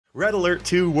Red Alert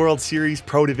 2 World Series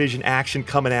Pro Division action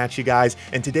coming at you guys,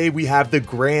 and today we have the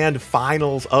grand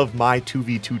finals of my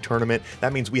 2v2 tournament.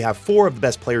 That means we have 4 of the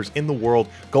best players in the world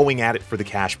going at it for the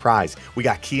cash prize. We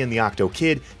got Kian the Octo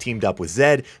Kid teamed up with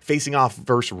Zed, facing off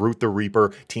versus Root the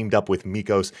Reaper teamed up with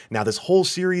Mikos. Now this whole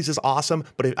series is awesome,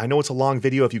 but I know it's a long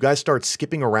video. If you guys start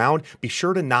skipping around, be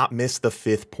sure to not miss the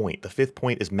 5th point. The 5th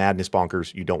point is madness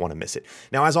bonkers. You don't want to miss it.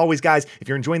 Now as always guys, if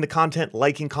you're enjoying the content,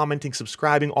 liking, commenting,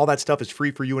 subscribing, all that stuff is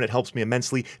free for you and it helps me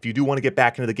immensely. If you do want to get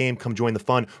back into the game, come join the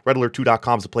fun.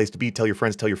 RedAlert2.com is the place to be. Tell your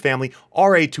friends, tell your family.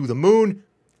 RA to the moon.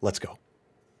 Let's go.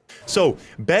 So,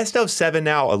 best of 7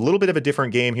 now, a little bit of a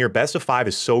different game here. Best of 5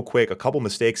 is so quick. A couple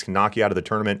mistakes can knock you out of the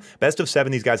tournament. Best of 7,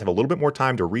 these guys have a little bit more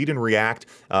time to read and react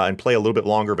and play a little bit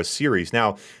longer of a series.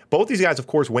 Now, both these guys, of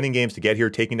course, winning games to get here,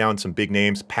 taking down some big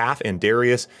names. Path and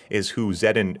Darius is who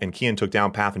Zed and Kian took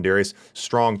down. Path and Darius,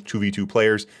 strong 2v2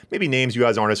 players. Maybe names you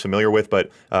guys aren't as familiar with,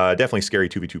 but definitely scary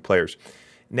 2v2 players.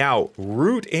 Now,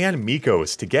 Root and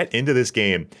Mikos to get into this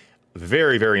game.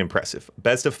 Very, very impressive.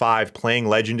 Best of 5, playing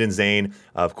Legend and Zane.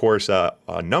 Of course, a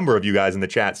number of you guys in the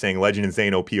chat saying Legend and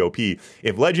Zane OP.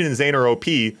 If Legend and Zane are OP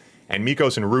and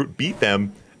Mikos and Root beat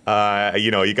them, you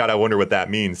know, you gotta wonder what that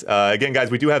means. Again,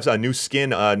 guys, we do have a new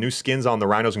skins on the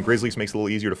Rhinos and Grizzlies. Makes it a little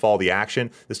easier to follow the action.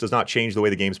 This does not change the way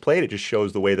the game's played. It just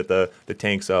shows the way that the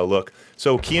tanks look.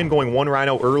 So Kian going 1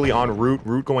 Rhino early on Root.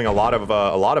 Root going a lot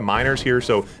of miners here,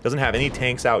 so doesn't have any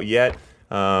tanks out yet.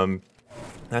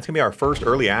 That's going to be our first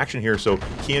early action here. So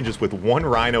Kian just with 1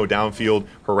 Rhino downfield,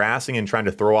 harassing and trying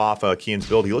to throw off Kian's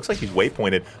build. He looks like he's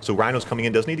waypointed, so Rhino's coming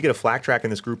in. Does need to get a flak track in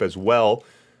this group as well.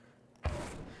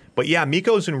 But yeah,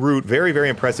 Mikos and Root, very, very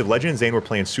impressive. Legend and Zane were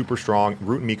playing super strong.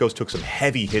 Root and Mikos took some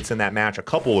heavy hits in that match. A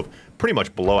couple of pretty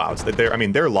much blowouts. I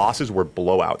mean, their losses were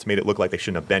blowouts. Made it look like they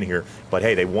shouldn't have been here. But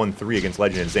hey, they won 3 against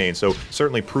Legend and Zane. So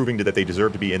certainly proving that they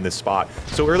deserve to be in this spot.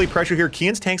 So early pressure here.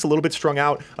 Kian's tank's a little bit strung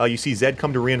out. You see Zed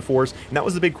come to reinforce. And that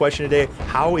was the big question today.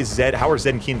 How are Zed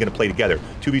and Kian going to play together?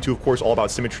 2v2, of course, all about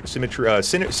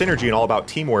synergy and all about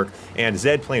teamwork. And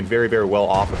Zed playing very, very well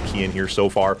off of Kian here so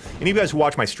far. And you guys who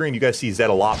watch my stream, you guys see Zed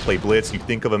a lot play Blitz. You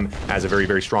think of him as a very,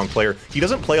 very strong player. He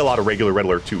doesn't play a lot of regular Red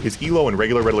Alert 2. His elo in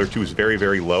regular Red Alert 2 is very,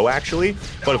 very low, actually.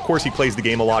 But of course, he plays the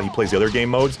game a lot. He plays the other game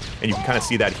modes, and you can kind of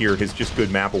see that here. His just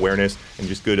good map awareness and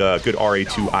just good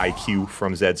RA2 IQ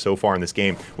from Zed so far in this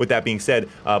game. With that being said,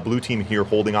 blue team here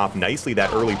holding off nicely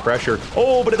that early pressure.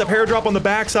 Oh, but the pair drop on the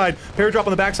backside. Pair drop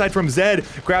on the backside from Zed.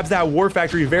 Grabs that War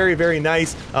Factory. Very, very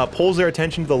nice. Pulls their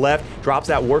attention to the left. Drops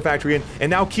that War Factory in.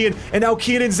 And now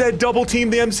Kian and Zed double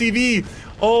team the MCV.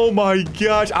 Oh my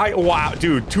gosh, wow,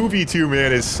 dude, 2v2,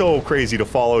 man, is so crazy to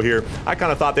follow here. I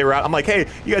kind of thought they were out. I'm like, hey,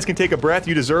 you guys can take a breath,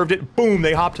 you deserved it. Boom,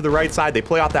 they hop to the right side, they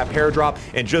play off that pair drop,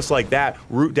 and just like that,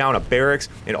 Root down a barracks,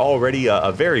 and already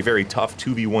a very, very tough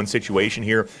 2v1 situation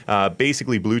here.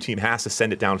 Basically, blue team has to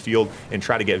send it downfield and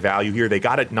try to get value here. They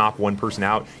got to knock one person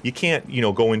out. You can't, you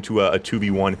know, go into a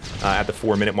 2v1 at the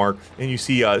 4-minute mark, and you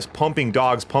see pumping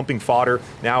dogs, pumping fodder.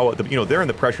 Now, you know, they're in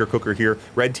the pressure cooker here.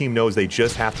 Red team knows they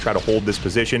just have to try to hold this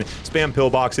position. Spam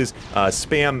pillboxes,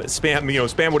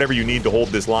 spam whatever you need to hold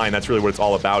this line. That's really what it's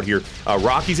all about here.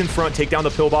 Rocky's in front, take down the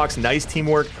pillbox. Nice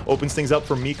teamwork, opens things up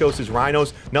for Mikos'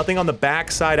 Rhinos. Nothing on the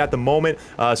backside at the moment,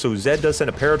 so Zed does send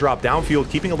a paradrop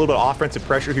downfield. Keeping a little bit of offensive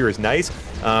pressure here is nice.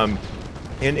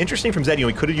 And interesting from Zed, you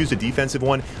know, he could have used a defensive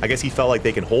one. I guess he felt like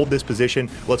they can hold this position.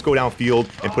 Let's go downfield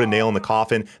and put a nail in the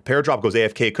coffin. Paradrop goes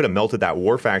AFK. Could have melted that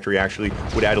War Factory, actually.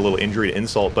 Would add a little injury to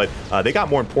insult. But they got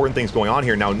more important things going on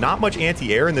here. Now, not much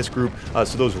anti-air in this group.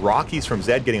 So those Rockies from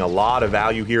Zed getting a lot of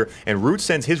value here. And Root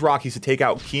sends his Rockies to take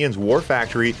out Kian's War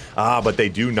Factory. But they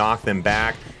do knock them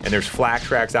back. And there's flak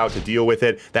tracks out to deal with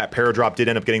it. That Paradrop did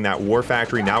end up getting that War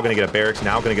Factory. Now going to get a barracks.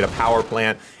 Now going to get a power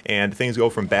plant. And things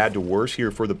go from bad to worse here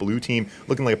for the blue team.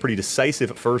 Looking like a pretty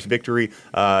decisive first victory.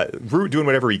 Root doing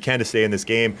whatever he can to stay in this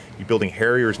game. He's building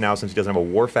Harriers now since he doesn't have a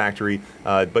War Factory.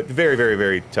 But very, very,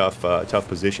 very tough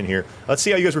position here. Let's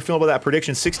see how you guys were feeling about that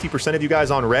prediction. 60% of you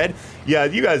guys on red. Yeah,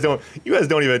 you guys are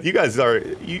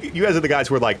the guys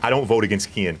who are like, I don't vote against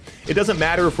Kian. It doesn't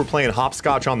matter if we're playing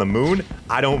hopscotch on the moon.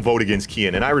 I don't vote against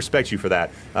Kian, and I respect you for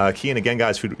that. Kian, again,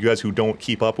 guys, you guys who don't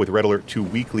keep up with Red Alert 2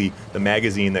 Weekly, the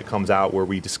magazine that comes out where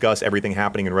we discuss everything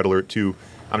happening in Red Alert 2.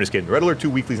 I'm just kidding. Red Alert 2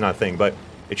 Weekly is not a thing, but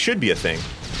it should be a thing.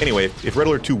 Anyway, if Red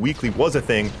Alert 2 Weekly was a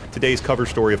thing, today's cover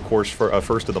story, of course, for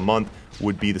first of the month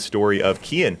would be the story of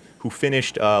Kian, who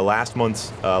finished last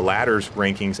month's ladders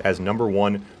rankings as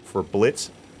 #1 for Blitz,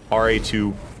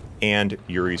 RA2, and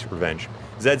Yuri's Revenge.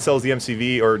 Zed sells the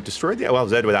MCV, or destroyed the, well,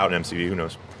 Zed without an MCV, who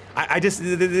knows? I just,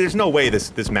 there's no way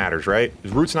this matters, right?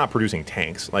 Root's not producing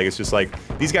tanks. Like, it's just like,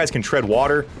 these guys can tread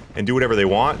water and do whatever they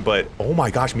want, but, oh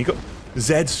my gosh, Miko,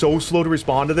 Zed's so slow to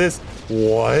respond to this.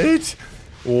 What?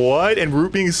 What? And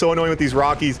Root being so annoying with these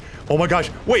Rockies. Oh my gosh.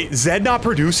 Wait, Zed not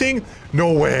producing?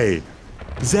 No way.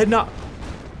 Zed not...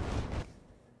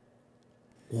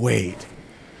 Wait.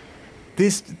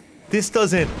 This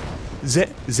doesn't...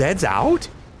 Zed's out?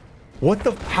 What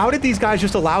the... How did these guys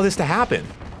just allow this to happen?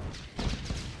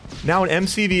 Now an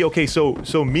MCV... Okay, so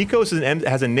Mikos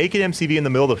has a naked MCV in the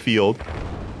middle of the field.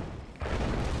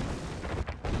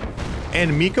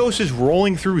 And Mikos is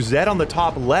rolling through Zed on the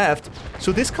top left.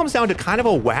 So this comes down to kind of a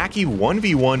wacky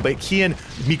 1v1, but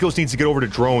Mikos needs to get over to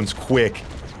drones quick.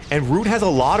 And Root has a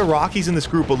lot of Rockies in this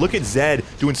group, but look at Zed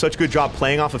doing such a good job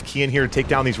playing off of Kian here to take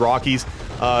down these Rockies.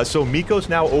 So Mikos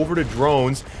now over to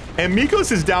drones. And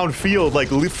Mikos is downfield like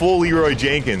full Leroy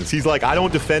Jenkins. He's like, I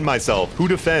don't defend myself. Who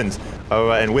defends?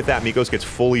 And with that, Mikos gets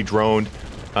fully droned.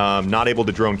 Not able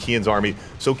to drone Kian's army.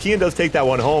 So Kian does take that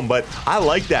one home, but I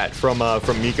like that from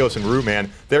Mikos and Root, man.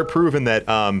 They're proving that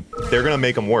they're going to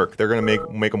make them work. They're going to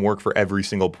make them work for every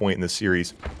single point in this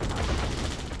series.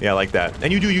 Yeah, I like that.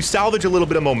 And you salvage a little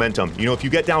bit of momentum. You know, if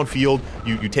you get downfield,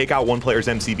 you take out one player's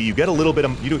MCV, you get a little bit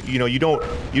of, you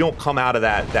don't come out of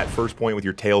that first point with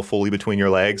your tail fully between your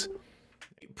legs.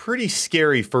 Pretty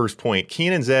scary first point.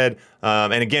 Kian and Zed,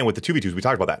 and again with the 2v2s, we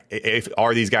talked about that.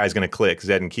 Are these guys going to click,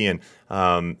 Zed and Kian?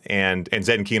 And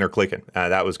Zed and Kian are clicking.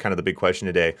 That was kind of the big question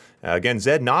today. Again,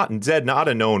 Zed not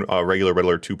a known regular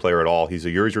Riddler 2 player at all. He's a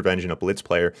Yuri's Revenge and a Blitz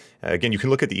player. Again, you can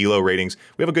look at the ELO ratings.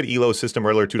 We have a good ELO system,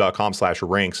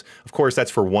 Riddler2.com/ranks. Of course, that's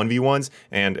for 1v1s,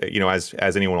 and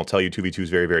as anyone will tell you, 2v2 is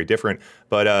very, very different.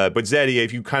 But Zed,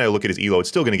 if you kind of look at his ELO, it's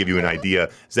still going to give you an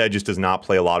idea. Zed just does not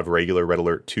play a lot of regular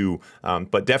Riddler 2,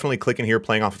 but definitely clicking here,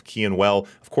 playing off of Kian well.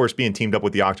 Of course, being teamed up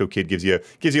with the Octo Kid gives you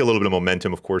a little bit of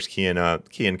momentum. Of course,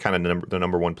 Kian kind of the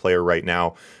number 1 player right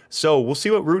now. So we'll see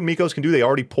what Root and Mikos can do. They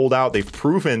already pulled out. They've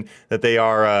proven that they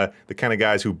are the kind of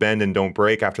guys who bend and don't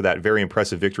break after that very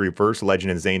impressive victory versus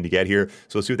Legend and Zane to get here.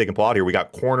 So let's see what they can pull out here. We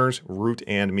got corners, Root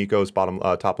and Mikos, bottom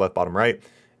top left, bottom right,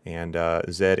 and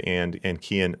Zed and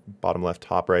Kian, bottom left,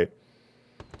 top right.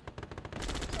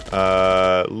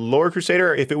 Lord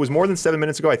Crusader, if it was more than 7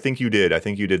 minutes ago, I think you did. I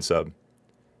think you did sub.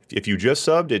 If you just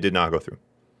subbed, it did not go through.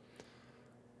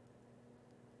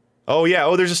 Oh, yeah.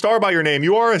 Oh, there's a star by your name.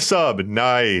 You are a sub.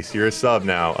 Nice. You're a sub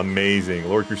now. Amazing.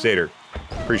 Lord Crusader.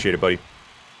 Appreciate it, buddy.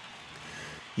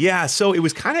 Yeah, so it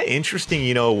was kind of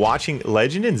interesting, watching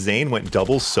Legend and Zane went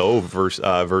double so versus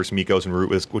Mikos and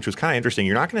Root, which was kind of interesting.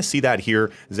 You're not going to see that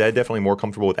here. Zed definitely more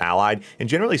comfortable with Allied, and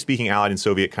generally speaking, Allied and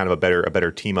Soviet kind of a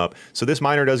better team up. So this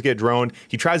miner does get droned.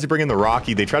 He tries to bring in the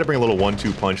Rocky. They try to bring a little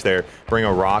 1-2 punch there, bring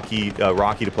a Rocky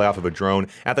to play off of a drone.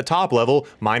 At the top level,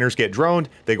 miners get droned.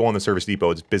 They go on the service depot.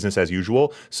 It's business as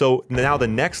usual. So now the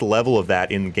next level of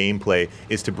that in gameplay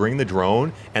is to bring the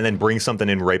drone and then bring something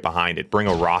in right behind it. Bring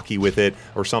a Rocky with it,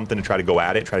 or something to try to go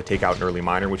at it, try to take out an early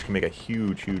miner, which can make a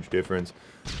huge difference.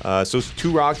 So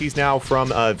 2 Rockies now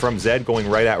from Zed going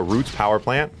right at Root's power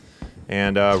plant.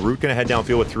 And Root going to head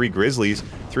downfield with 3 Grizzlies.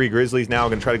 3 Grizzlies now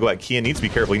going to try to go at Kian. Needs to be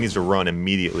careful. He needs to run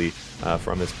immediately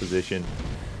from this position.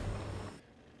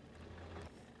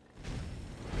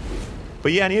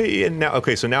 But yeah, and now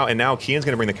Kian's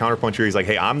gonna bring the counterpunch here. He's like,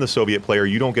 hey, I'm the Soviet player.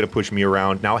 You don't get to push me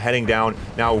around. Now heading down.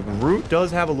 Now Root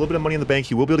does have a little bit of money in the bank.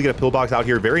 He will be able to get a pillbox out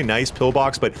here. Very nice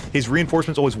pillbox, but his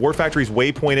reinforcements, his War Factory's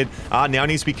way pointed. Now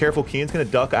needs to be careful. Kian's gonna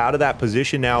duck out of that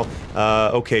position now.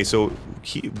 Okay, so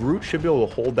Root should be able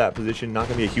to hold that position. Not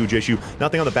gonna be a huge issue.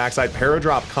 Nothing on the backside.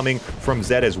 Paradrop coming from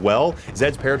Zed as well.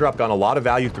 Zed's Paradrop got a lot of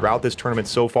value throughout this tournament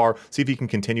so far. See if he can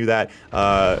continue that.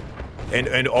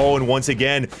 And once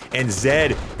again, and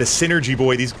Zed, the synergy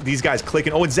boy, these guys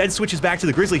clicking. Oh, and Zed switches back to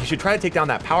the Grizzly. He should try to take down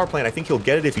that power plant. I think he'll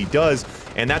get it if he does.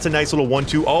 And that's a nice little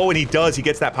 1-2. Oh, and he does. He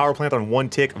gets that power plant on 1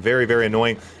 tick. Very, very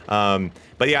annoying.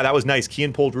 But yeah, that was nice.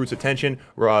 Kian pulled Root's attention.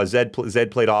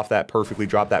 Zed played off that perfectly,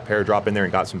 dropped that paradrop in there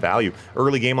and got some value.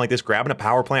 Early game like this, grabbing a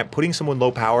power plant, putting someone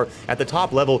low power. At the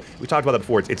top level, we talked about that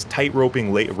before, it's tight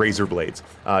roping razor blades.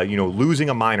 Losing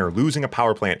a miner, losing a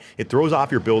power plant, it throws off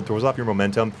your build, throws off your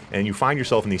momentum, and you find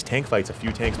yourself in these tank fights a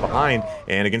few tanks behind,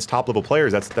 and against top level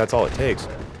players, that's all it takes.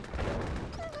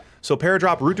 So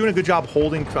Paradrop, Root doing a good job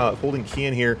holding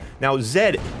Kian here. Now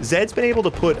Zed's been able to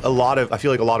put a lot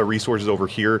of resources over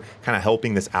here, kind of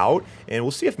helping this out. And we'll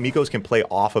see if Mikos can play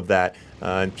off of that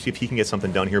and see if he can get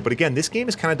something done here. But again, this game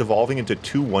is kind of devolving into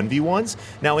 2 1v1s.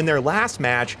 Now in their last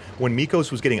match, when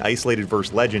Mikos was getting isolated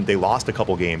versus Legend, they lost a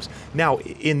couple games. Now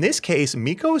in this case,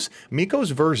 Mikos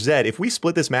versus Zed, if we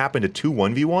split this map into 2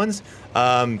 1v1s,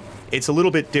 it's a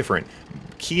little bit different.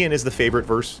 Kian is the favorite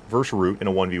versus Root in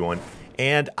a 1v1.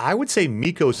 and I would say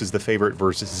Mikos is the favorite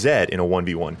versus Zed in a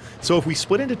 1v1. So if we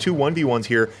split into two 1v1s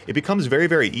here, it becomes very,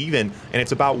 very even, and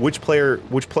it's about which player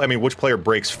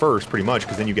breaks first, pretty much,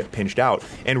 because then you get pinched out.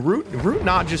 And Root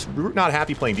not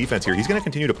happy playing defense here. He's going to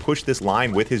continue to push this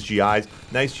line with his GIs.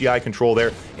 Nice GI control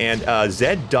there, and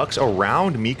Zed ducks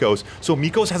around Mikos. So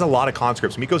Mikos has a lot of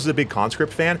conscripts. Mikos is a big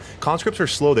conscript fan. Conscripts are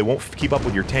slow. They won't keep up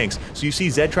with your tanks. So you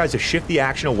see Zed tries to shift the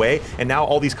action away, and now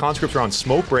all these conscripts are on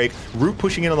smoke break. Root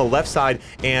pushing in on the left side,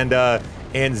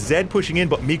 and Zed pushing in,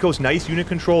 but Mikos nice unit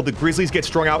control. The Grizzlies get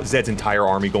strung out. Zed's entire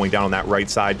army going down on that right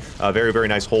side. Very, very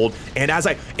nice hold. And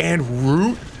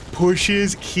Root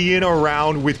pushes Kian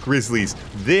around with Grizzlies.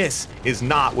 This is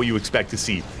not what you expect to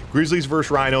see. Grizzlies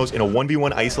versus Rhinos in a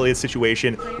 1v1 isolated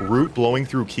situation. Root blowing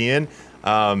through Kian.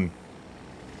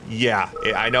 Yeah,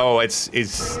 I know that's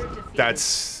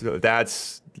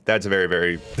very,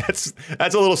 very, that's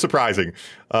a little surprising.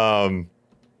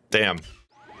 Damn.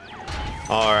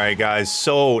 All right, guys,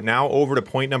 so now over to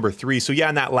point number 3. So yeah,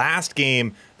 in that last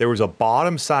game, there was a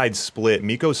bottom side split.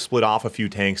 Mikos split off a few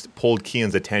tanks, pulled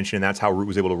Kian's attention, and that's how Root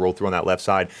was able to roll through on that left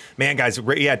side. Man, guys,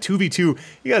 yeah, 2v2. You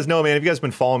guys know, man, if you guys have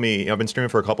been following me, I've been streaming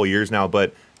for a couple years now,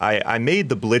 but I made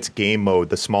the Blitz game mode,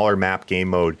 the smaller map game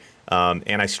mode,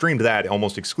 and I streamed that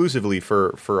almost exclusively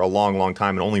for a long, long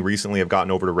time, and only recently I've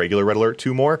gotten over to regular Red Alert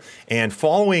 2 more. And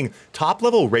following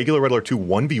top-level regular Red Alert 2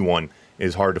 1v1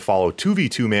 is hard to follow.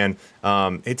 2v2, man,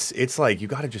 it's like you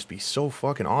got to just be so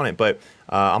fucking on it. But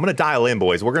I'm gonna dial in,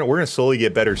 boys. We're gonna slowly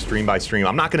get better stream by stream.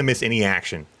 I'm not gonna miss any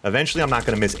action. Eventually, I'm not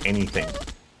gonna miss anything.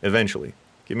 Eventually,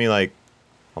 give me like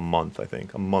a month. I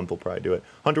think a month will probably do it.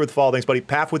 Hunter with the fall, thanks, buddy.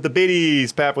 Pap with the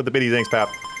biddies. Pap with the biddies, thanks, Pap.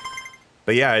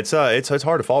 But yeah, it's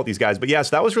hard to follow these guys. But yeah,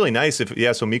 so that was really nice. So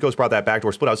Mikos brought that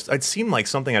backdoor split. It seemed like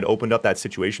something had opened up that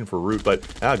situation for Root, but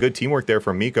good teamwork there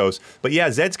from Mikos. But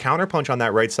yeah, Zed's counterpunch on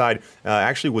that right side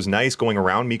actually was nice, going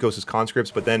around Mikos'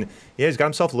 conscripts. But then, yeah, he's got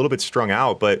himself a little bit strung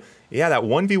out. But yeah, that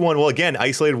 1v1, well, again,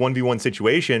 isolated 1v1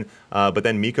 situation, but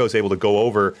then Mikos able to go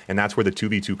over, and that's where the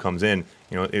 2v2 comes in.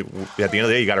 You know, at the end of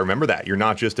the day, you got to remember that. You're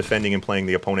not just defending and playing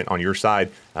the opponent on your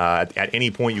side. At any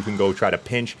point, you can go try to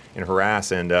pinch and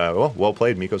harass, and, well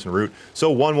played, Mikos and Root.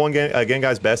 So 1-1 again,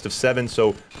 guys, best of 7,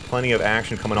 so plenty of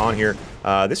action coming on here.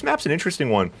 This map's an interesting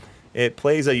one. It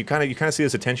plays, you kind of see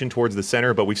this attention towards the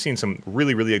center, but we've seen some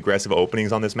really, really aggressive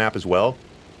openings on this map as well.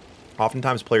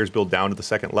 Oftentimes players build down to the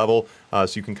second level,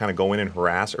 so you can kind of go in and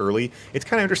harass early. It's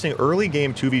kind of interesting. Early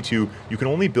game 2v2, you can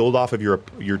only build off of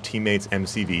your teammate's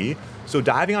MCV. So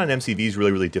diving on an MCV is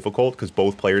really, really difficult because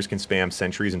both players can spam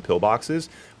sentries and pillboxes.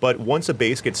 But once a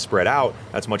base gets spread out,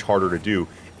 that's much harder to do.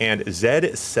 And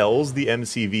Zed sells the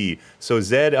MCV. So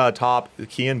Zed top,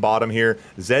 Kian bottom here.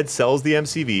 Zed sells the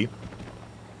MCV,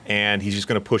 and he's just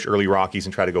going to push early Rockies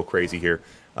and try to go crazy here.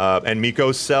 And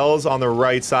Mikos sells on the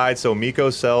right side. So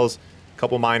Mikos sells, a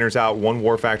couple miners out, one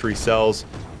War Factory sells,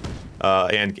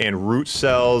 and Root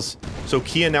sells. So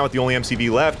Kian now with the only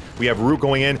MCV left. We have Root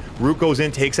going in. Root goes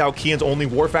in, takes out Kian's only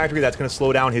War Factory. That's going to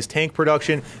slow down his tank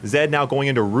production. Zed now going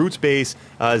into Root's base.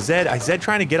 Zed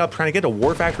trying to get a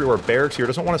War Factory or a barracks here.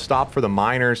 Doesn't want to stop for the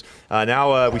miners.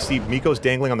 Now we see Mikos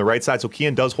dangling on the right side. So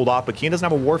Kian does hold off, but Kian doesn't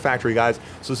have a War Factory, guys.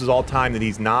 So this is all time that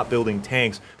he's not building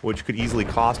tanks, which could easily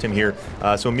cost him here.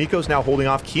 So Mikos now holding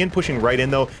off. Kian pushing right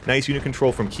in, though. Nice unit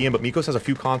control from Kian, but Mikos has a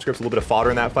few conscripts, a little bit of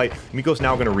fodder in that fight. Mikos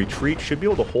now going to retreat. Should be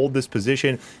able to hold this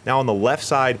position. Now on the left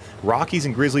side, Rockies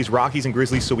and Grizzlies.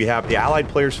 So we have the Allied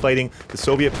players fighting, the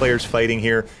Soviet players fighting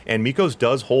here, and Mikos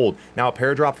does hold. Now a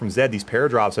paradrop from Zed. These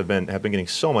paradrops have been getting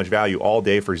so much value all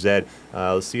day for Zed.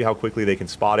 Let's see how quickly they can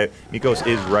spot it. Mikos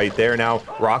is right there now.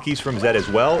 Rockies from Zed as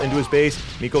well into his base.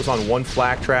 Mikos on one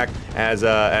flak track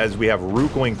as we have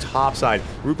Root going topside.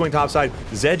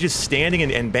 Zed just standing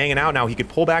and banging out now. He could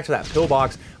pull back to that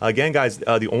pillbox. Again, guys,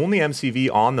 the only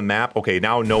MCV on the map. Okay,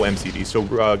 now no MCV. So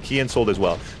Kian sold as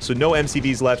well. So no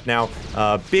MCVs left now.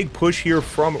 Big push here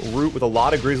from Root with a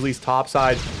lot of Grizzlies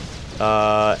topside.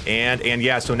 And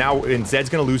yeah, so now Zed's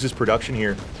going to lose his production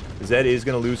here. Zed is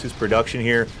going to lose his production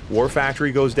here. War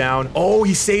Factory goes down. Oh,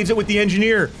 he saves it with the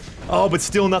Engineer. Oh, but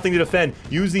still nothing to defend.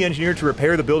 Use the Engineer to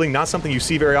repair the building. Not something you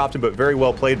see very often, but very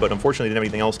well played. But unfortunately, didn't have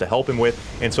anything else to help him with.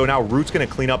 And so now Root's going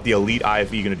to clean up the elite IFE.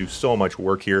 Going to do so much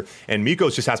work here. And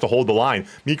Mikos just has to hold the line.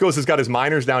 Mikos has got his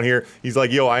miners down here. He's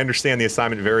like, yo, I understand the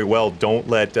assignment very well. Don't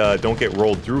get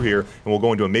rolled through here. And we'll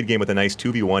go into a mid game with a nice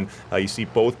 2v1. You see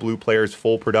both blue players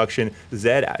full production.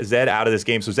 Zed out of this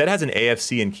game. So Zed has an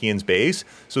AFC in Kian's base.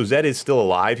 So Zed is still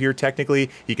alive here technically.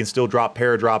 He can still drop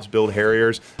paradrops, build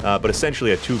Harriers, but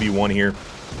essentially a 2v1 here.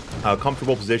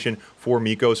 comfortable position for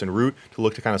Mikos and Root to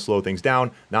look to kind of slow things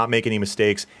down, not make any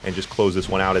mistakes, and just close this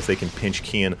one out as they can pinch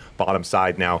Kian bottom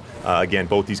side now. Again,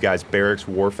 both these guys, Barracks,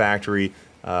 War Factory,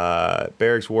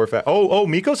 Barracks,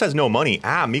 Mikos has no money.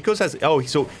 Mikos has,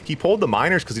 so he pulled the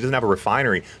miners because he doesn't have a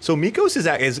refinery. So Mikos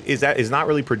is not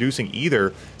really producing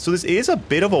either. So this is a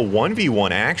bit of a 1v1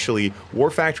 actually.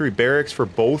 War Factory, Barracks for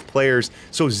both players.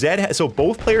 So so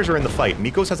both players are in the fight.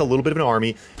 Mikos has a little bit of an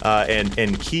army,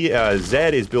 and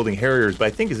Zed is building Harriers, but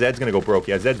I think Zed's gonna go broke.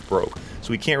 Yeah, Zed's broke,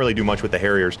 so we can't really do much with the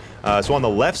Harriers. So on the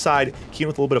left side, Kian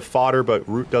with a little bit of fodder, but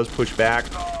Root does push back.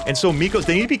 And so Mikos,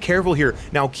 they need to be careful here.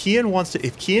 Now Kian wants to,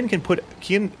 if Kian can put,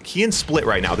 Kian split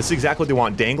right now. This is exactly what they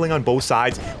want, dangling on both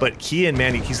sides. But Kian,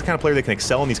 man, he's the kind of player that can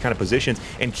excel in these kind of positions.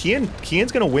 And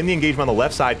Kian's gonna win the engagement on the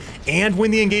left side and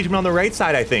win the engagement on the right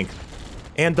side, I think.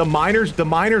 And the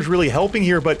miners really helping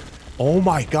here, but oh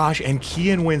my gosh, and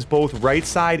Kian wins both right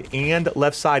side and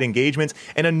left side engagements.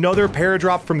 And another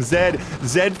paradrop from Zed.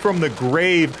 Zed from the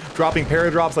grave, dropping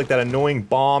paradrops like that annoying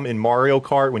bomb in Mario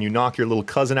Kart when you knock your little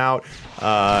cousin out,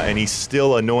 and he's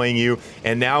still annoying you.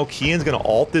 And now Kian's gonna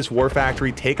ult this War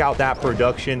Factory, take out that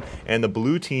production, and the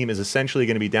blue team is essentially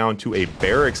gonna be down to a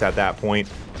barracks at that point.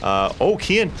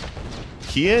 Kian,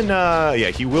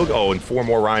 yeah, he will go, and 4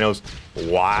 more rhinos.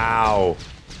 Wow.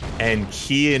 And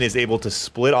Kian is able to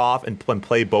split off and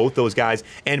play both those guys.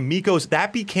 And Mikos,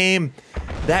 that game,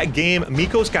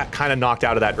 Mikos got kind of knocked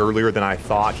out of that earlier than I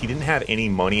thought. He didn't have any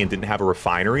money and didn't have a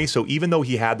refinery. So even though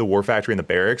he had the War Factory and the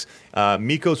barracks,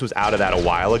 Mikos was out of that a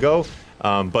while ago.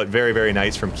 But very, very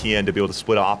nice from Kian to be able to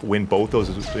split off, win both those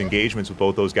engagements with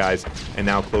both those guys, and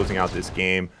now closing out this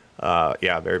game.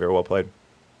 Yeah, very, very well played.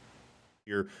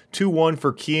 Here, 2-1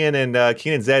 for Kian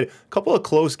and Zed. A couple of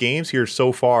close games here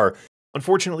so far.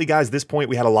 Unfortunately, guys, this point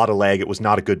we had a lot of lag. It was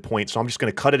not a good point, so I'm just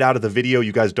going to cut it out of the video.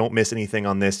 You guys don't miss anything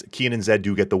on this. Kian and Zed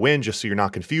do get the win, just so you're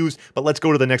not confused. But let's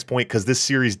go to the next point, because this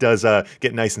series does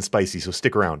get nice and spicy, so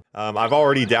stick around. I've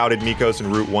already doubted Mikos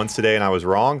and Root once today, and I was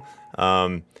wrong.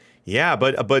 Yeah,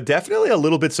 but definitely a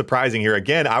little bit surprising here.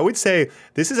 Again, I would say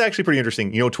this is actually pretty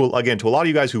interesting. You know, to a lot of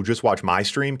you guys who just watch my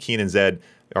stream, Kian and Zed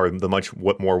are the much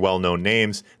more well-known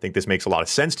names. I think this makes a lot of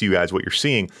sense to you guys, what you're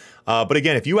seeing. But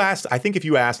again, if you asked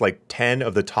like 10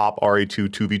 of the top RA2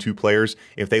 2v2 players,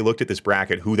 if they looked at this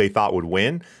bracket, who they thought would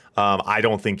win, I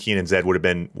don't think Kian and Zed would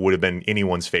have been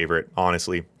anyone's favorite,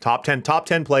 honestly. Top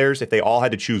 10 players, if they all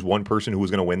had to choose one person who was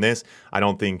going to win this, I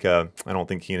don't think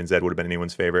Kian and Zed would have been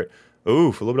anyone's favorite.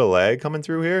 Oof, a little bit of lag coming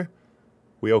through here.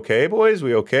 We okay, boys?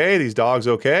 We okay? These dogs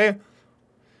okay?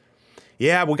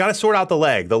 Yeah, we got to sort out the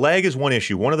lag. The lag is one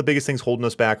issue. One of the biggest things holding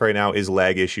us back right now is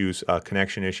lag issues,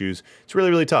 connection issues. It's really,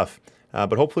 really tough.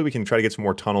 But hopefully we can try to get some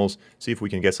more tunnels, see if we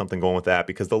can get something going with that,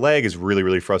 because the lag is really,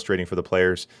 really frustrating for the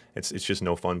players. It's just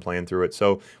no fun playing through it.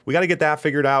 So we got to get that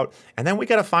figured out, and then we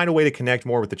got to find a way to connect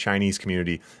more with the Chinese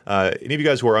community. Any of you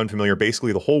guys who are unfamiliar,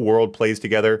 basically the whole world plays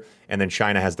together, and then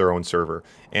China has their own server.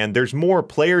 And there's more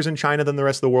players in China than the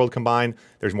rest of the world combined.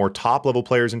 There's more top-level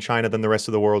players in China than the rest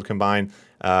of the world combined.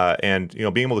 And you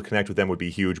know, being able to connect with them would be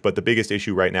huge. But the biggest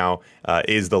issue right now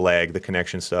is the lag, the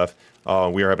connection stuff.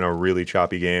 We are having a really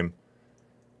choppy game.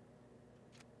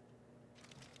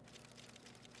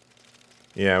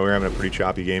 Yeah, we're having a pretty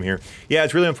choppy game here. Yeah,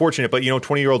 it's really unfortunate, but you know,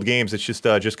 20-year-old games, it's just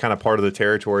kind of part of the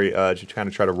territory. Just kind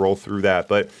of try to roll through that.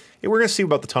 But yeah, we're gonna see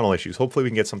about the tunnel issues. Hopefully, we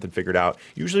can get something figured out.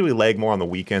 Usually, we lag more on the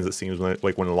weekends. It seems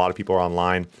like when a lot of people are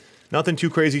online. Nothing too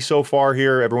crazy so far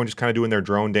here. Everyone just kind of doing their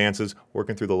drone dances,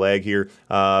 working through the lag here.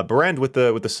 Berend with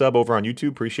the sub over on YouTube,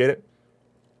 appreciate it.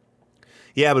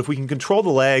 Yeah, but if we can control the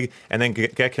lag and then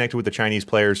get connected with the Chinese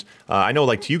players, I know,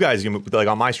 like, to you guys, like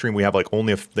on my stream, we have like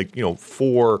only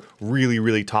 4 really,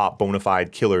 really top bona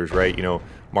fide killers, right? You know,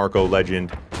 Marco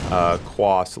Legend,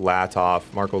 Quas, Latov,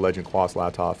 Marco Legend, Quas,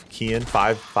 Latov, Kian,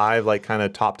 five like kind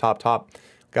of top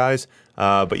guys.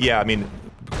 But yeah, I mean,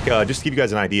 just to give you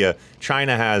guys an idea,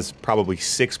 China has probably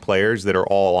 6 players that are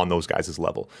all on those guys'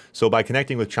 level. So by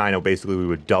connecting with China, basically we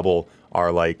would double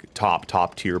our like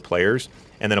top tier players.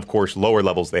 And then, of course, lower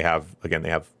levels, they have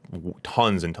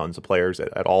tons and tons of players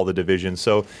at all the divisions.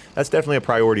 So that's definitely a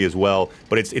priority as well.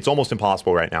 But it's almost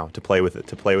impossible right now to play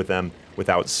with them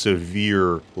without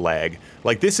severe lag.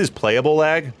 Like, this is playable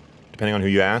lag, depending on who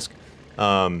you ask.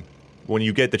 When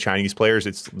you get the Chinese players,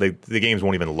 the games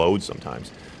won't even load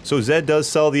sometimes. So Zed does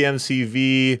sell the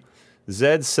MCV.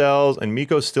 Zed sells, and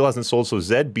Mikos still hasn't sold, so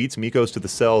Zed beats Mikos to the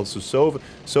sell. So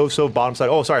Sov bottom side.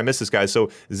 Oh, sorry, I missed this, guys.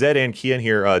 So Zed and Kian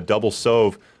here, double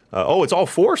Sov. Oh, it's all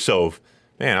 4 Sov.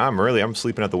 Man, I'm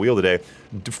sleeping at the wheel today.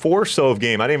 4 Sov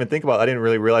game. I didn't even think about it. I didn't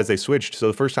really realize they switched. So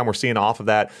the first time we're seeing off of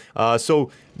that.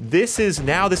 So this is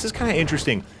kind of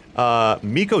interesting.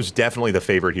 Miko's definitely the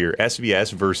favorite here.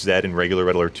 SVS versus Zed in regular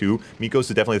Red Alert 2. Miko's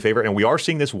is definitely the favorite, and we are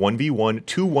seeing this 1v1,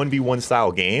 2-1v1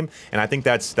 style game, and I think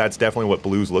that's definitely what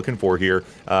Blue's looking for here,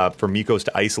 for Miko's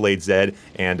to isolate Zed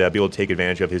and be able to take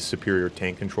advantage of his superior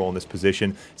tank control in this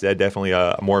position. Zed definitely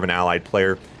more of an allied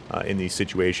player in these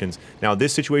situations. Now,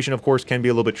 this situation, of course, can be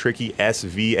a little bit tricky.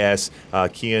 SVS,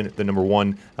 Kian, the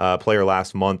 #1 player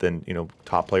last month, and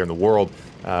top player in the world,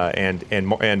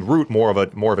 and Root more of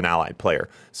an allied player.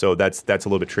 So that's a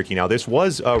little bit tricky. Now, this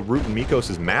was Root and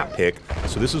Mikos' map pick,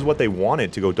 so this is what they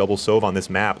wanted to go double Sov on this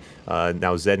map.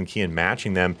 Now Zed and Kian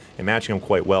matching them and matching them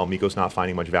quite well. Mikos not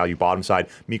finding much value bottom side.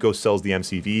 Mikos sells the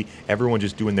MCV. Everyone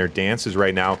just doing their dances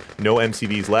right now. No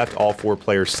MCVs left. All 4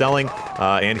 players selling,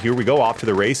 and here we go off to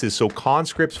the races. So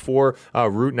conscripts for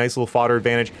Root, nice little fodder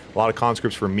advantage. A lot of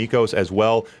conscripts for Mikos as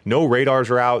well. No radars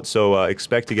are out, so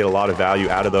expect to get a lot of value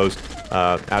out of those,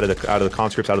 out of the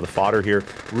conscripts, out of the fodder here.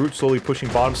 Root slowly pushing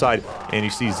bottom side, and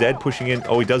you see Zed pushing in.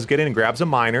 Oh, he does get in and grabs a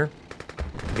miner.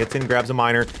 Gets in, grabs a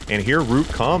miner, and here Root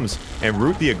comes, and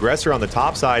Root the aggressor on the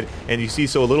top side, and you see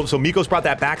so Mikos brought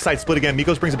that backside split again.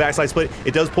 Mikos brings a backside split.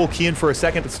 It does pull Kian for a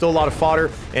second, but still a lot of fodder,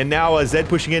 and now Zed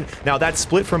pushing in. Now that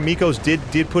split from Mikos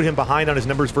did put him behind on his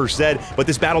numbers versus Zed, but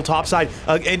this battle topside,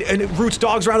 and Root's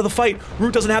dogs are out of the fight.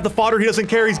 Root doesn't have the fodder. He doesn't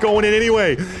care. He's going in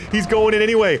anyway. He's going in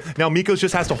anyway. Now Mikos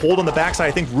just has to hold on the backside.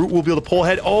 I think Root will be able to pull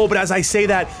ahead. Oh, but as I say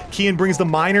that, Kian brings the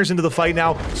miners into the fight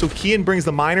now. So Kian brings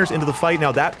the miners into the fight.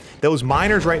 Now those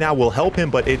miners right now will help him,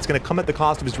 but it's going to come at the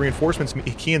cost of his reinforcements.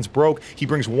 Kian's broke. He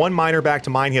brings 1 miner back to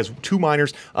mine. He has 2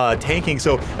 miners tanking,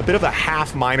 so a bit of a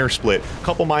half miner split.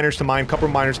 Couple miners to mine, couple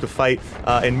miners to fight,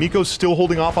 and Miko's still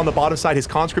holding off on the bottom side. His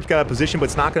conscript got a position, but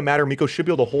it's not going to matter. Miko should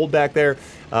be able to hold back there,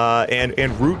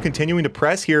 and Root continuing to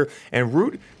press here, and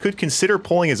Root could consider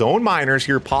pulling his own miners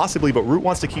here possibly, but Root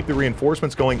wants to keep the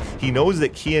reinforcements going. He knows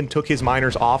that Kian took his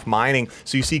miners off mining,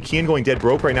 so you see Kian going dead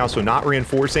broke right now, so not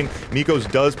reinforcing.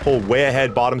 Mikos does pull way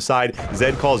ahead bottom side.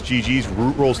 Zed calls GG's.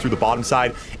 Root rolls through the bottom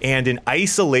side, and in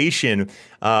isolation,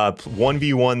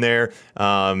 1v1 there,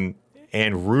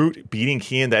 and Root beating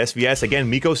Kian, the SVS.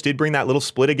 Again, Mikos did bring that little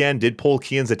split again, did pull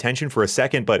Kian's attention for a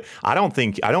second, but I don't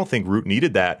think Root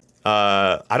needed that.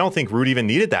 I don't think Root even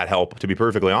needed that help, to be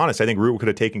perfectly honest. I think Root could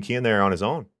have taken Kian there on his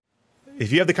own.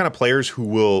 If you have the kind of players who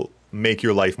will make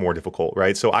your life more difficult,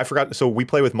 right? So we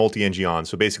play with multi-NG on,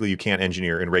 so basically you can't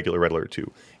engineer in regular Red Alert 2.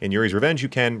 In Yuri's Revenge you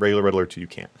can, regular Red Alert 2 you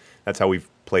can't. That's how we've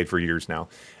played for years now.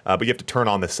 But you have to turn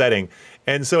on the setting.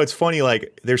 And so it's funny,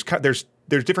 like, there's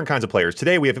different kinds of players.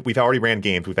 Today we've already ran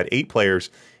games. We've had 8 players.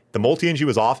 The multi-NG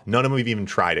was off. None of them have even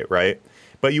tried it, right?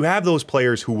 But you have those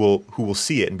players who will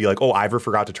see it and be like, oh, Ivor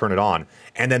forgot to turn it on.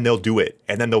 And then they'll do it.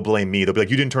 And then they'll blame me. They'll be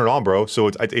like, you didn't turn it on, bro. So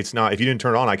it's not, if you didn't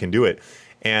turn it on, I can do it.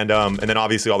 And then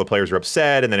obviously all the players are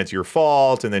upset, and then it's your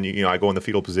fault. And then I go in the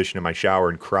fetal position in my shower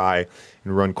and cry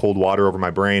and run cold water over my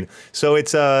brain. So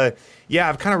it's yeah,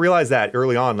 I've kind of realized that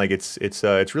early on. Like it's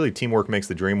really teamwork makes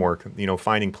the dream work.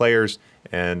 Finding players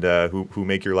and who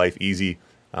make your life easy,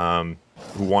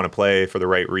 who want to play for the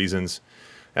right reasons.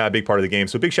 A big part of the game.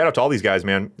 So big shout out to all these guys,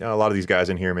 man. A lot of these guys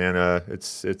in here, man.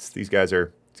 These guys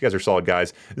are solid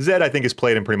guys. Zed, I think, has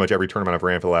played in pretty much every tournament I've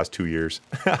ran for the last 2 years.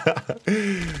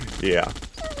 Yeah.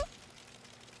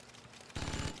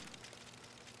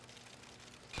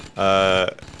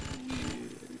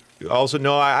 Also,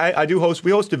 no, I do host.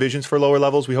 We host divisions for lower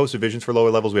levels. We host divisions for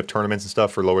lower levels. We have tournaments and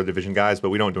stuff for lower division guys,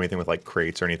 but we don't do anything with like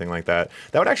crates or anything like that.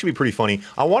 That would actually be pretty funny.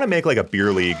 I want to make like a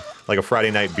beer league, like a Friday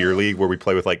night beer league where we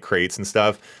play with like crates and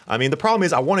stuff. I mean, the problem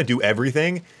is I want to do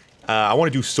everything. I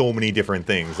want to do so many different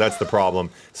things. That's the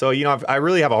problem. So, I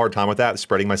really have a hard time with that,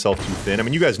 spreading myself too thin. I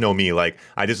mean, you guys know me. Like,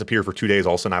 I disappear for 2 days,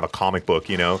 all of a sudden I have a comic book,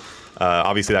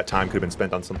 Obviously, that time could have been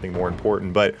spent on something more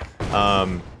important. But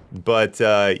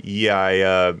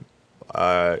yeah,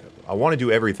 I want to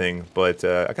do everything, but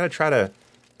I gotta try to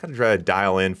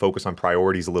dial in, focus on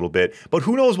priorities a little bit. But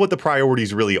who knows what the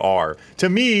priorities really are? To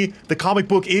me, the comic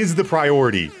book is the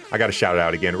priority. I gotta shout it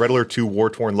out again. Red Alert 2 War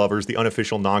Torn Lovers, the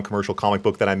unofficial non-commercial comic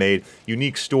book that I made.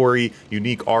 Unique story,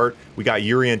 unique art. We got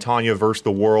Yuri and Tanya versus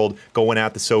the world, going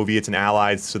at the Soviets and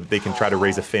Allies so that they can try to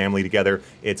raise a family together.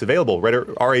 It's available,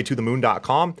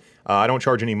 ra2themoon.com. I don't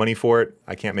charge any money for it.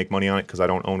 I can't make money on it because I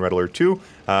don't own Red Alert 2.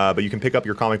 But you can pick up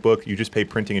your comic book. You just pay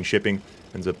printing and shipping.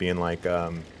 Ends up being like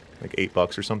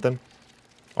 $8 or something.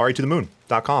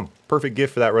 ra2themoon.com. Perfect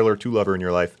gift for that Red Alert 2 lover in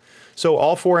your life. So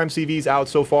all 4 MCVs out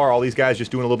so far. All these guys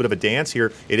just doing a little bit of a dance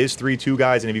here. It is 3-2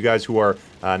 guys, and if you guys who are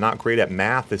not great at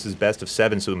math. This is best of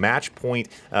 7, so match point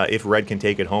if red can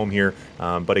take it home here.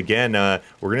 But again, we're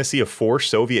going to see a forced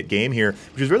Soviet game here,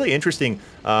 which is really interesting.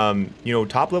 You know,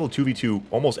 top level 2v2,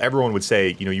 almost everyone would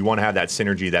say, you know, you want to have that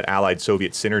synergy, that Allied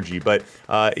Soviet synergy, but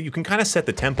you can kind of set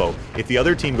the tempo. If the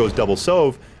other team goes double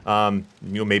Sov, you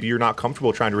know, maybe you're not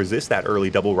comfortable trying to resist that early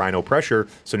double Rhino pressure,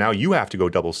 so now you have to go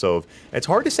double Sov. It's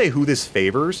hard to say who this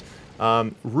favors.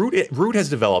 Root has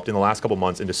developed in the last couple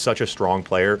months into such a strong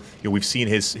player. You know, we've seen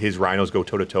his Rhinos go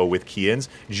toe-to-toe with Kian's.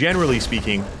 Generally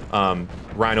speaking,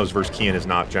 Rhinos versus Kian is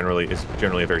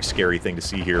generally a very scary thing to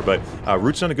see here. But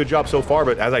Root's done a good job so far.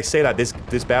 But as I say that,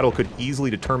 this battle could easily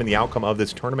determine the outcome of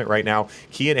this tournament right now.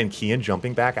 Kian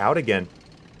jumping back out again.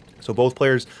 So both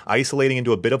players isolating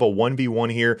into a bit of a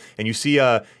 1v1 here. And you see,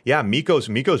 yeah,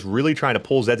 Miko's really trying to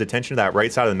pull Zed's attention to that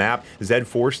right side of the map. Zed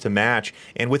forced to match.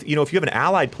 And with, you know, if you have an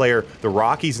allied player, the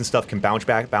Rockies and stuff can bounce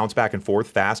back and forth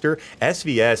faster.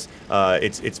 SVS,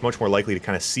 it's much more likely to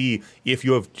kind of see if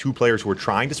you have two players who are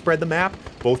trying to spread the map,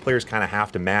 both players kind of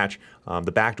have to match.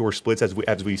 The backdoor splits,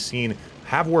 as we've seen,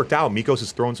 have worked out. Mikos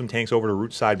has thrown some tanks over to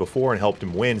Root's side before and helped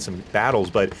him win some battles,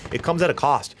 but it comes at a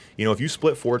cost. You know, if you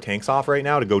split 4 tanks off right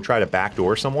now to go try to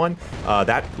backdoor someone,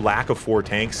 that lack of 4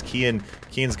 tanks, Kian's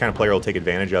the kind of player who'll take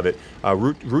advantage of it.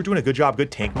 Root doing a good job,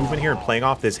 good tank movement here and playing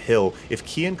off this hill. If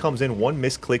Kian comes in, one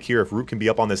misclick here, if Root can be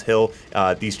up on this hill,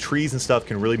 these trees and stuff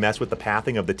can really mess with the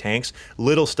pathing of the tanks.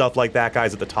 Little stuff like that,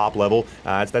 guys, at the top level,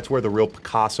 that's where the real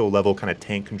Picasso level kind of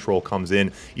tank control comes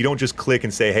in. You don't just click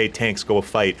and say, hey, tanks, go a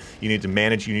fight. You need to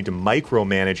manage, you need to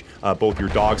micromanage both your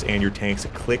dogs and your tanks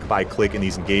click by click in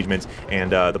these engagements,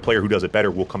 and the player who does it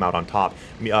better will come out on top.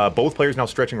 Both players now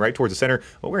stretching right towards the center.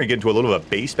 Well, we're going to get into a little bit of a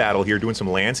base battle here, doing some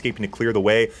landscaping to clear the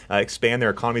way, expand their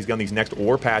economies, get on these next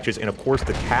ore patches, and of course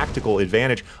the tactical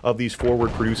advantage of these forward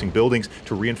producing buildings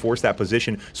to reinforce that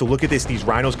position. So look at this, these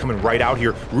Rhinos coming right out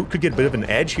here. Root could get a bit of an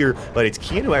edge here, but it's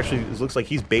Kian who actually looks like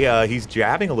he's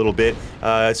jabbing a little bit.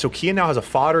 So Kian now has a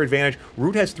fodder advantage.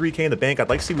 Root has 3k in the bank. I'd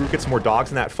like to see Root get some more dogs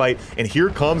in that fight. And here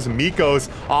comes Mikos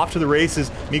off to the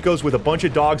races. Mikos with a bunch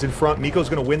of dogs in front.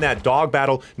 Mikos going to win that dog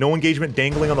battle. No engagement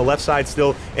dangling on the left side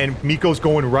still, and Mikos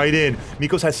going right in.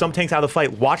 Mikos has some tanks out of the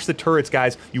fight. Watch the turrets,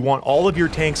 guys. You want all of your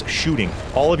tanks shooting.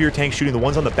 All of your tanks shooting. The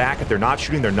ones on the back, if they're not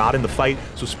shooting, they're not in the fight.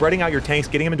 So spreading out your tanks,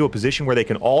 getting them into a position where they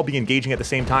can all be engaging at the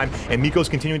same time. And Mikos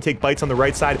continuing to take bites on the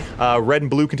right side. Red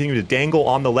and blue continue to dangle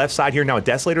on the left side here. Now a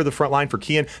Desolator the front line for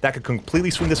Kian. That could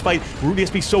completely swing this fight. Root needs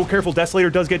to be so careful.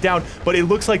 Desolator does get down, but it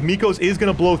looks like Mikos is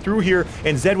going to blow through here.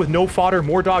 And Zed with no fodder.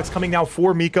 More dogs coming now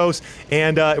for Mikos.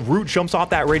 And Root jumps off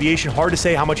that radiation. Hard to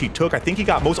say how much he took. I think he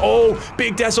got most. Oh,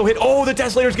 big Deso hit. Oh, the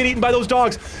Desolators get eaten by those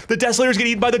dogs. The Desolators get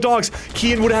eaten by the dogs.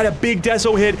 Kian would have had a big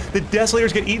Deso hit. The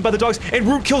Desolators get eaten by the dogs. And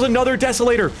Root kills another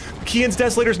Desolator. Kian's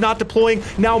Desolator's not deploying.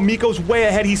 Now Mikos way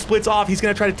ahead. He splits off. He's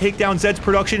going to try to take down Zed's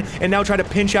production and now try to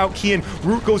pinch out Kian.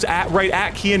 Root goes right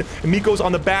at Kian. Mikos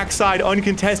on the backside,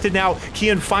 uncontested now.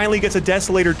 Kian finally gets a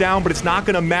Desolator down, but it's not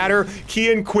going to matter.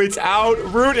 Kian quits out.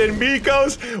 Root and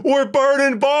Mikos, we're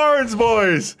burning barns,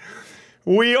 boys.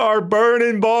 We are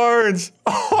burning barns.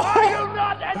 Are you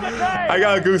not entertained? I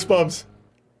got goosebumps.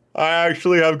 I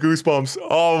actually have goosebumps.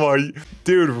 Oh my,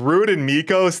 dude, Root and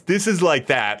Mikos, this is like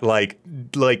that. Like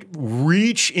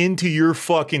reach into your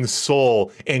fucking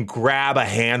soul and grab a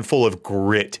handful of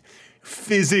grit.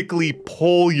 Physically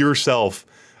pull yourself.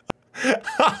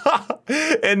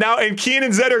 and Kian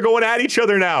and Zed are going at each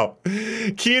other now.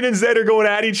 Kian and Zed are going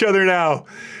at each other now.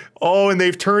 Oh, and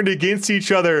they've turned against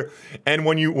each other. And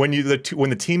when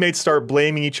the teammates start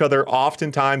blaming each other,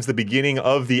 oftentimes the beginning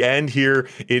of the end here,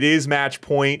 it is match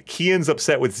point. Kian's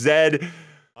upset with Zed.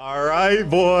 All right,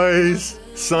 boys.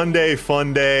 Sunday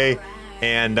fun day.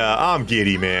 And I'm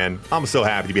giddy, man. I'm so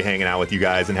happy to be hanging out with you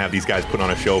guys and have these guys put on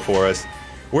a show for us.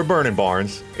 We're burning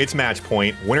barns. It's match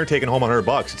point. Winner taking home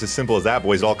 $100. It's as simple as that,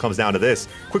 boys. It all comes down to this.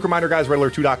 Quick reminder, guys,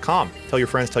 redalert2.com. Tell your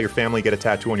friends, tell your family, get a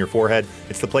tattoo on your forehead.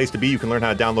 It's the place to be. You can learn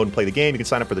how to download and play the game. You can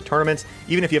sign up for the tournaments.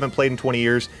 Even if you haven't played in 20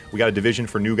 years, we got a division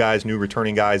for new guys, new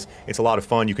returning guys. It's a lot of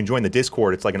fun. You can join the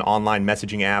Discord. It's like an online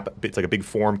messaging app. It's like a big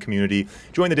forum community.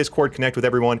 Join the Discord, connect with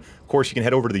everyone. Of course, you can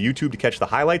head over to the YouTube to catch the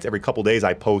highlights. Every couple days,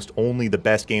 I post only the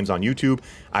best games on YouTube.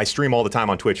 I stream all the time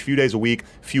on Twitch, few days a week,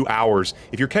 few hours.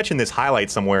 If you're catching this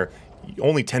highlight somewhere,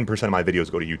 only 10% of my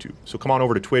videos go to YouTube. So come on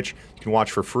over to Twitch. You can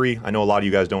watch for free. I know a lot of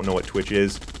you guys don't know what Twitch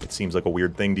is. It seems like a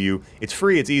weird thing to you. It's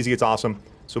free, it's easy, it's awesome.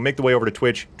 So make the way over to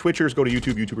Twitch. Twitchers go to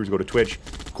YouTube, YouTubers go to Twitch.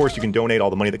 Of course, you can donate. All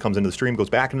the money that comes into the stream goes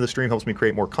back into the stream, helps me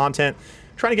create more content.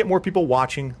 Trying to get more people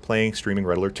watching, playing, streaming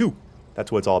Red Alert 2.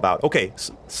 That's what it's all about. Okay,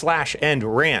 /end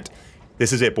rant.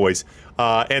 This is it, boys.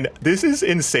 And this is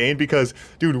insane because,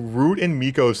 dude, Root and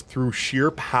Mikos, through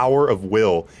sheer power of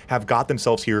will, have got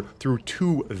themselves here through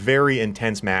 2 very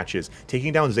intense matches,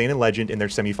 taking down Zayn and Legend in their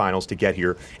semifinals to get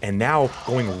here, and now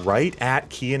going right at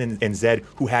Kian and Zed,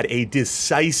 who had a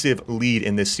decisive lead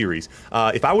in this series.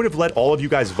 If I would have let all of you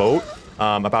guys vote,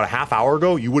 about a half hour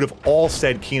ago, you would have all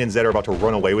said Kian and Zed are about to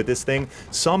run away with this thing.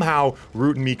 Somehow,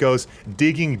 Root and Mikos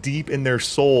digging deep in their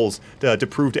souls to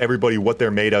prove to everybody what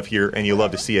they're made of here, and you love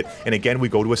to see it. And again, we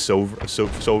go to a Sov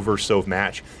versus Sov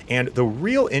match. And the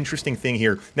real interesting thing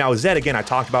here, now Zed, again, I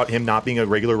talked about him not being a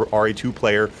regular RA2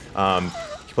 player.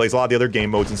 He plays a lot of the other game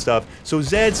modes and stuff. So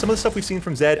Zed, some of the stuff we've seen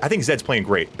from Zed, I think Zed's playing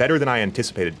great. Better than I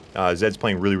anticipated. Zed's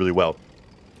playing really, really well.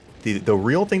 The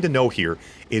real thing to know here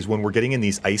is when we're getting in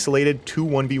these isolated 2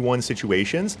 1v1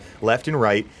 situations, left and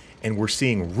right, and we're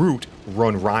seeing Root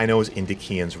run Rhinos into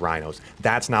Kian's Rhinos.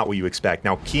 That's not what you expect.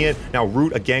 Now,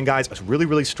 Root, again, guys, a really,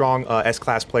 really strong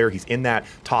S-class player. He's in that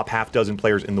top half dozen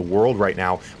players in the world right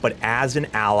now, but as an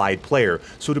allied player.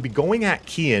 So to be going at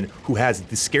Kian, who has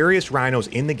the scariest Rhinos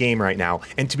in the game right now,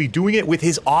 and to be doing it with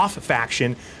his off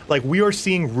faction, like, we are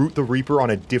seeing Root the Reaper on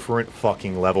a different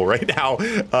fucking level right now.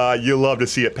 You love to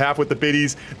see it. Paf with the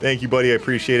biddies. Thank you, buddy. I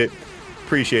appreciate it.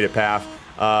 Appreciate it, Paf.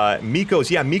 Mikos,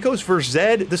 yeah, Mikos versus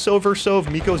Zed, the Sov versus Sov,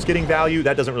 Mikos getting value,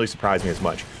 that doesn't really surprise me as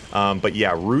much. But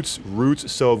yeah,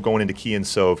 Roots Sov going into Kian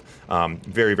Sov,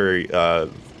 very, very, a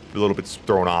little bit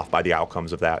thrown off by the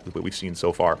outcomes of that, what we've seen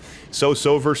so far. So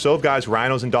Sov versus Sov, guys,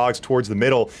 Rhinos and Dogs towards the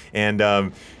middle, and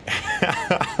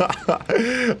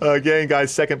again,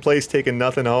 guys, second place taking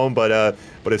nothing home, but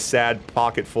a sad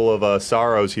pocket full of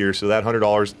sorrows here, so that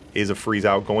 $100 is a freeze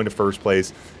out. Going to first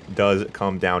place does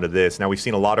come down to this. Now, we've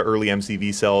seen a lot of early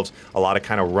MCV selves, a lot of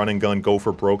kind of run and gun, go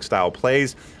for broke style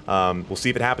plays. We'll see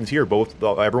if it happens here.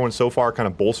 Everyone so far kind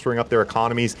of bolstering up their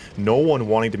economies, no one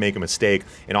wanting to make a mistake.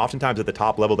 And oftentimes at the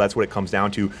top level, that's what it comes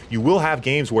down to. You will have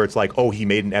games where it's like, oh, he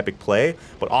made an epic play,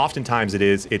 but oftentimes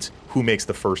it's who makes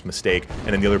the first mistake, and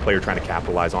then the other player trying to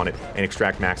capitalize on it and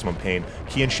extract maximum pain.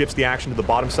 Kian shifts the action to the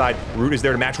bottom side. Root is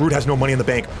there to match. Root has no money in the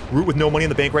bank. Root with no money in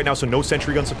the bank right now, so no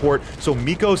sentry gun support. So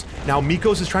Mikos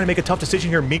is trying to make a tough decision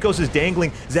here. Mikos is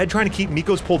dangling. Zed trying to keep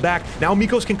Mikos pulled back. Now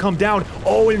Mikos can come down.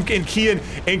 Oh, and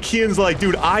Kian's like,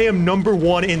 dude, I am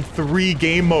 #1 in 3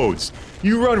 game modes.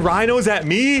 You run Rhinos at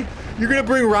me? You're gonna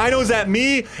bring Rhinos at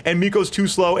me? And Mikos too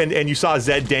slow, and you saw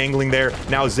Zed dangling there.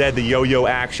 Now Zed, the yo-yo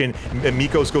action. And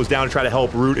Mikos goes down to try to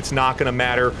help Root. It's not gonna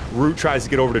matter. Root tries to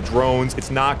get over to drones. It's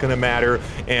not gonna matter.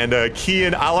 And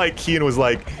Kian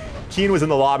was in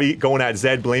the lobby going at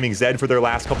Zed, blaming Zed for their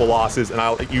last couple losses, and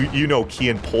you know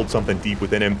Kian pulled something deep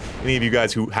within him. Any of you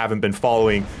guys who haven't been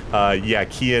following, yeah,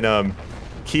 Kian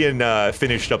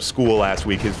finished up school last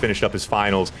week. He's finished up his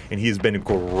finals, and he has been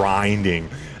grinding.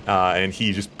 And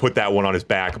he just put that one on his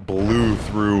back, blew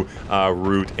through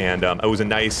Root, and it was a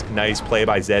nice play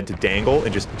by Zed to dangle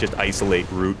and just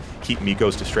isolate Root, keep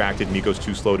Mikos distracted. Mikos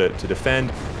too slow to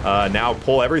defend. Now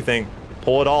pull everything,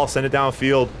 pull it all, send it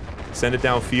downfield. Send it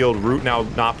downfield. Root now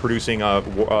not producing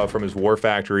from his War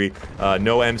Factory.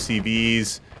 No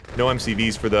MCVs. No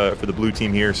MCVs for the blue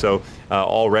team here. So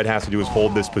all Red has to do is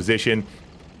hold this position.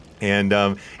 And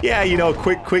yeah, you know,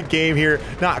 quick game here.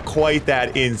 Not quite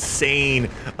that insane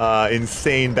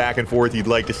back and forth you'd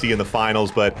like to see in the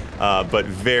finals, but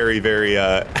very, very,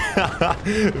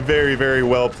 very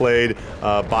well played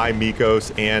by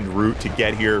Mikos and Root to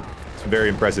get here. Some very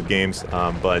impressive games.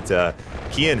 But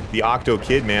Kian, the Octo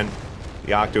Kid, man.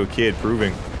 The Octo Kid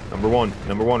proving number one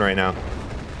right now.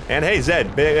 And hey, Zed,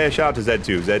 shout out to Zed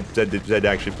too. Zed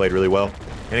actually played really well.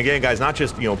 And again, guys, not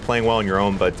just, you know, playing well on your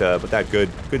own, but that good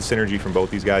synergy from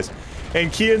both these guys.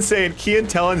 And Kian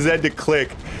telling Zed to click.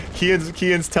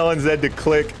 Kian's telling Zed to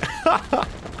click.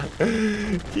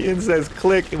 Kian says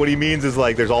click. What he means is,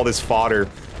 like, there's all this fodder,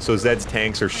 so Zed's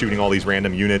tanks are shooting all these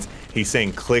random units. He's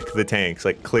saying click the tanks,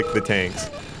 like click the tanks.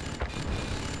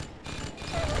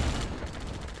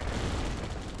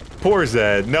 Poor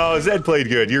Zed. No, Zed played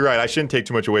good. You're right. I shouldn't take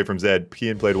too much away from Zed.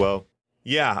 Kian played well.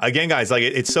 Yeah, again, guys, like,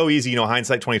 it's so easy, you know,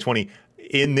 hindsight 2020.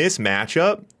 In this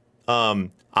matchup,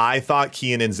 I thought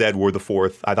Kian and Zed were the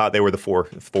 4th. I thought they were the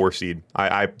 4 seed.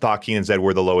 I thought Kian and Zed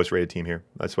were the lowest rated team here.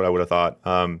 That's what I would have thought.